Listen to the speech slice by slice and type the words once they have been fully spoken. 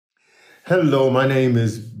Hello, my name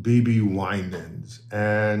is BeBe Winans,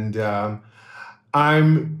 and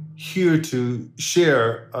I'm here to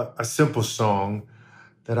share a simple song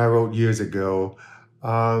that I wrote years ago,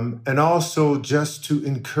 and also just to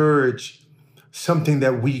encourage something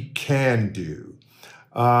that we can do,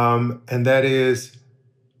 and that is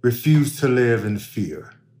refuse to live in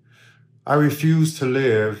fear. I refuse to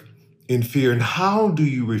live in fear. And how do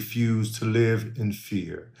you refuse to live in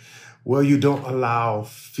fear? Well, you don't allow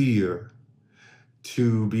fear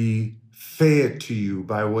to be fed to you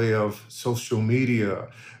by way of social media,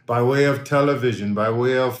 by way of television, by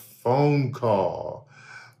way of phone call.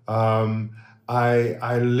 Um,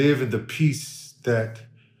 I live in the peace that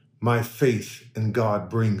my faith in God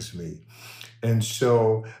brings me. And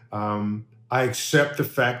so I accept the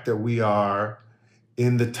fact that we are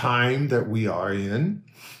in the time that we are in.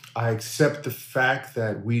 I accept the fact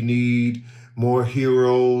that we need more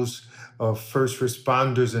heroes of first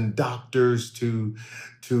responders and doctors to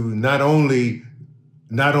not only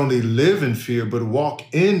live in fear, but walk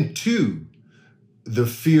into the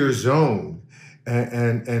fear zone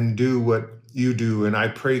and do what you do. And I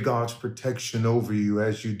pray God's protection over you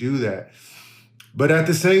as you do that. But at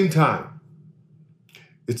the same time,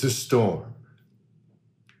 it's a storm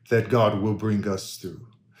that God will bring us through.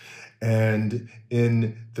 And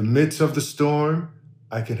in the midst of the storm,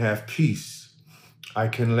 I can have peace. I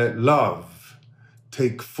can let love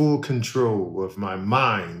take full control of my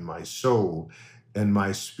mind, my soul, and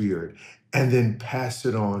my spirit, and then pass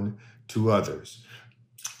it on to others.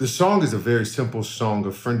 The song is a very simple song.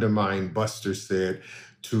 A friend of mine, Buster, said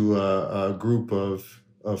to a group of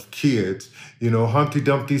kids, Humpty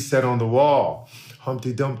Dumpty sat on the wall.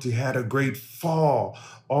 Humpty Dumpty had a great fall.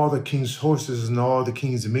 All the king's horses and all the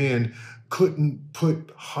king's men couldn't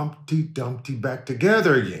put Humpty Dumpty back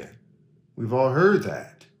together again. We've all heard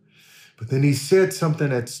that. But then he said something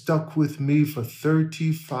that stuck with me for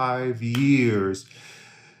 35 years.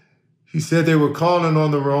 He said they were calling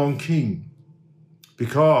on the wrong king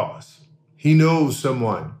because he knows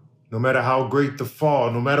someone, no matter how great the fall,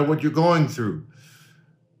 no matter what you're going through,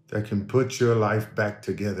 that can put your life back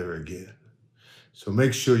together again. So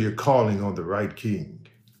make sure you're calling on the right king,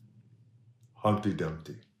 Humpty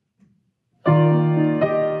Dumpty.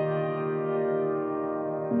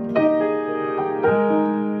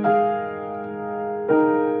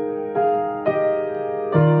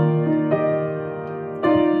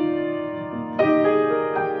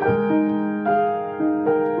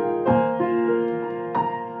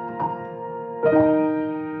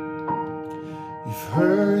 You've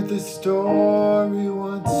heard the story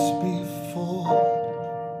once before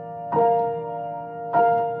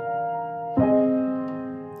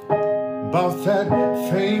about that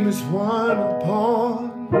famous one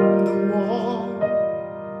upon the wall.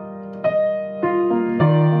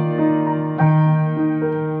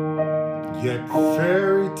 Yet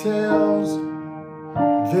fairy tales,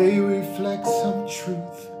 they reflect some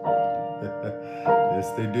truth. Yes,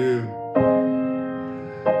 they do.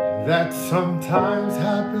 That sometimes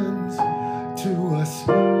happens to us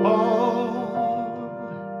all.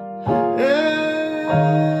 And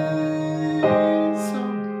so,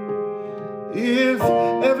 if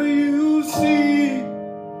ever you see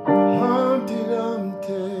Humpty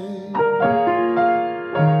Dumpty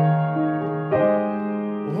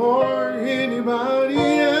or anybody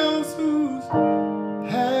else who's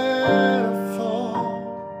had a fall,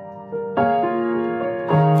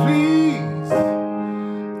 please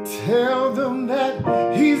tell them that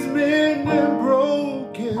he's mending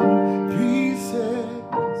broken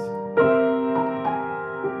pieces,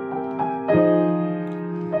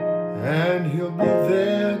 and he'll be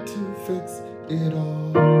there to fix it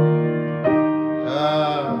all.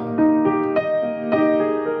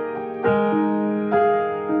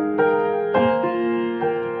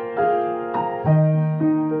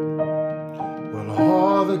 Well,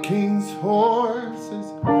 all the king's horses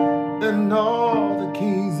and all the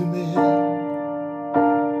king's men,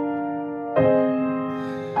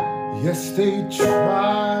 yes, they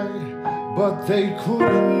tried, but they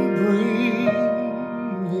couldn't bring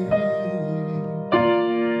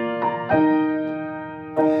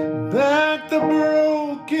back the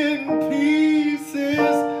broken pieces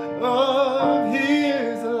of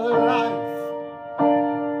his life,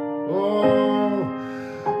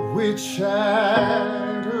 which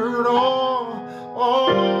shattered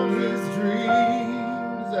all his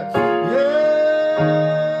dreams. Yes,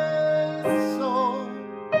 so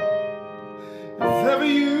if ever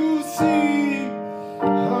you see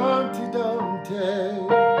Humpty Dumpty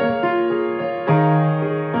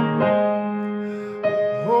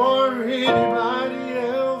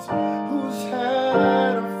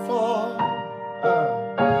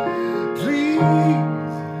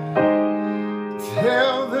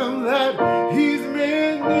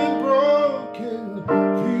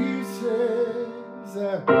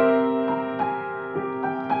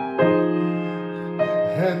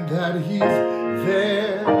and that he's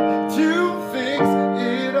there to fix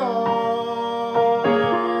it all.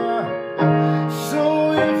 So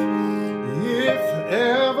if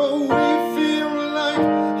ever we feel like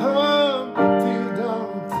Humpty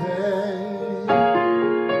Dumpty,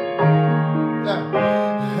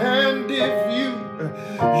 and if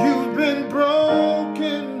you've been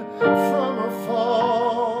broken from a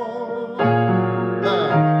fall,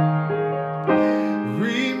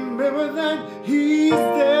 remember that he's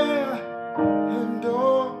there and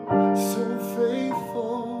oh so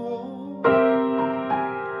faithful,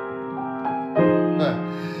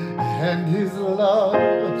 and his love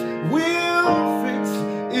will fix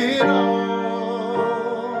it all.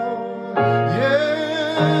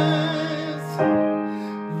 Yes,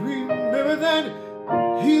 remember that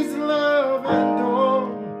he's love and oh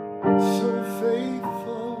so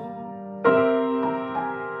faithful,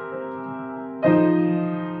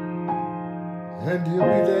 and he'll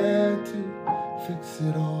be there to fix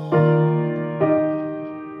it all.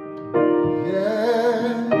 Yeah.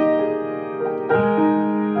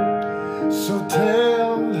 So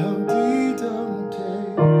tell Humpty Dumpty,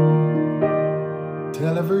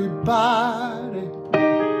 tell everybody,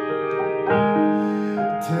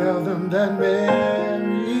 tell them that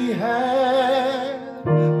Mary had a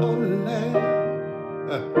lamb.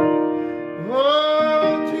 Oh,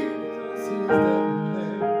 Jesus is that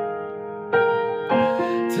lamb.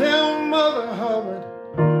 Tell Mother Hubbard,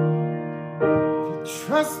 if you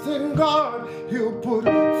trust in God, he'll put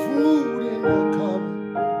food in your cupboard.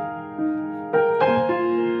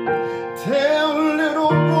 Tell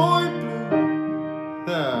little boy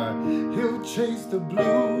Blue, he'll chase the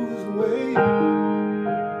blues away.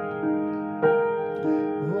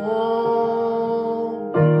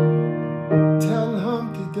 Oh, tell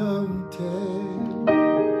Humpty Dumpty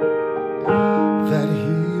that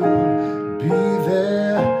he'll be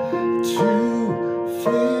there to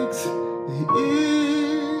fix it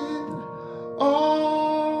all.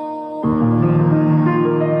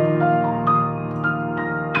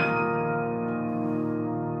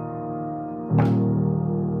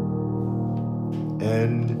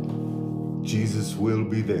 And Jesus will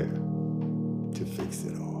be there to fix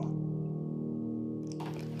it all.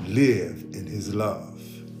 Live in his love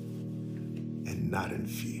and not in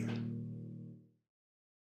fear.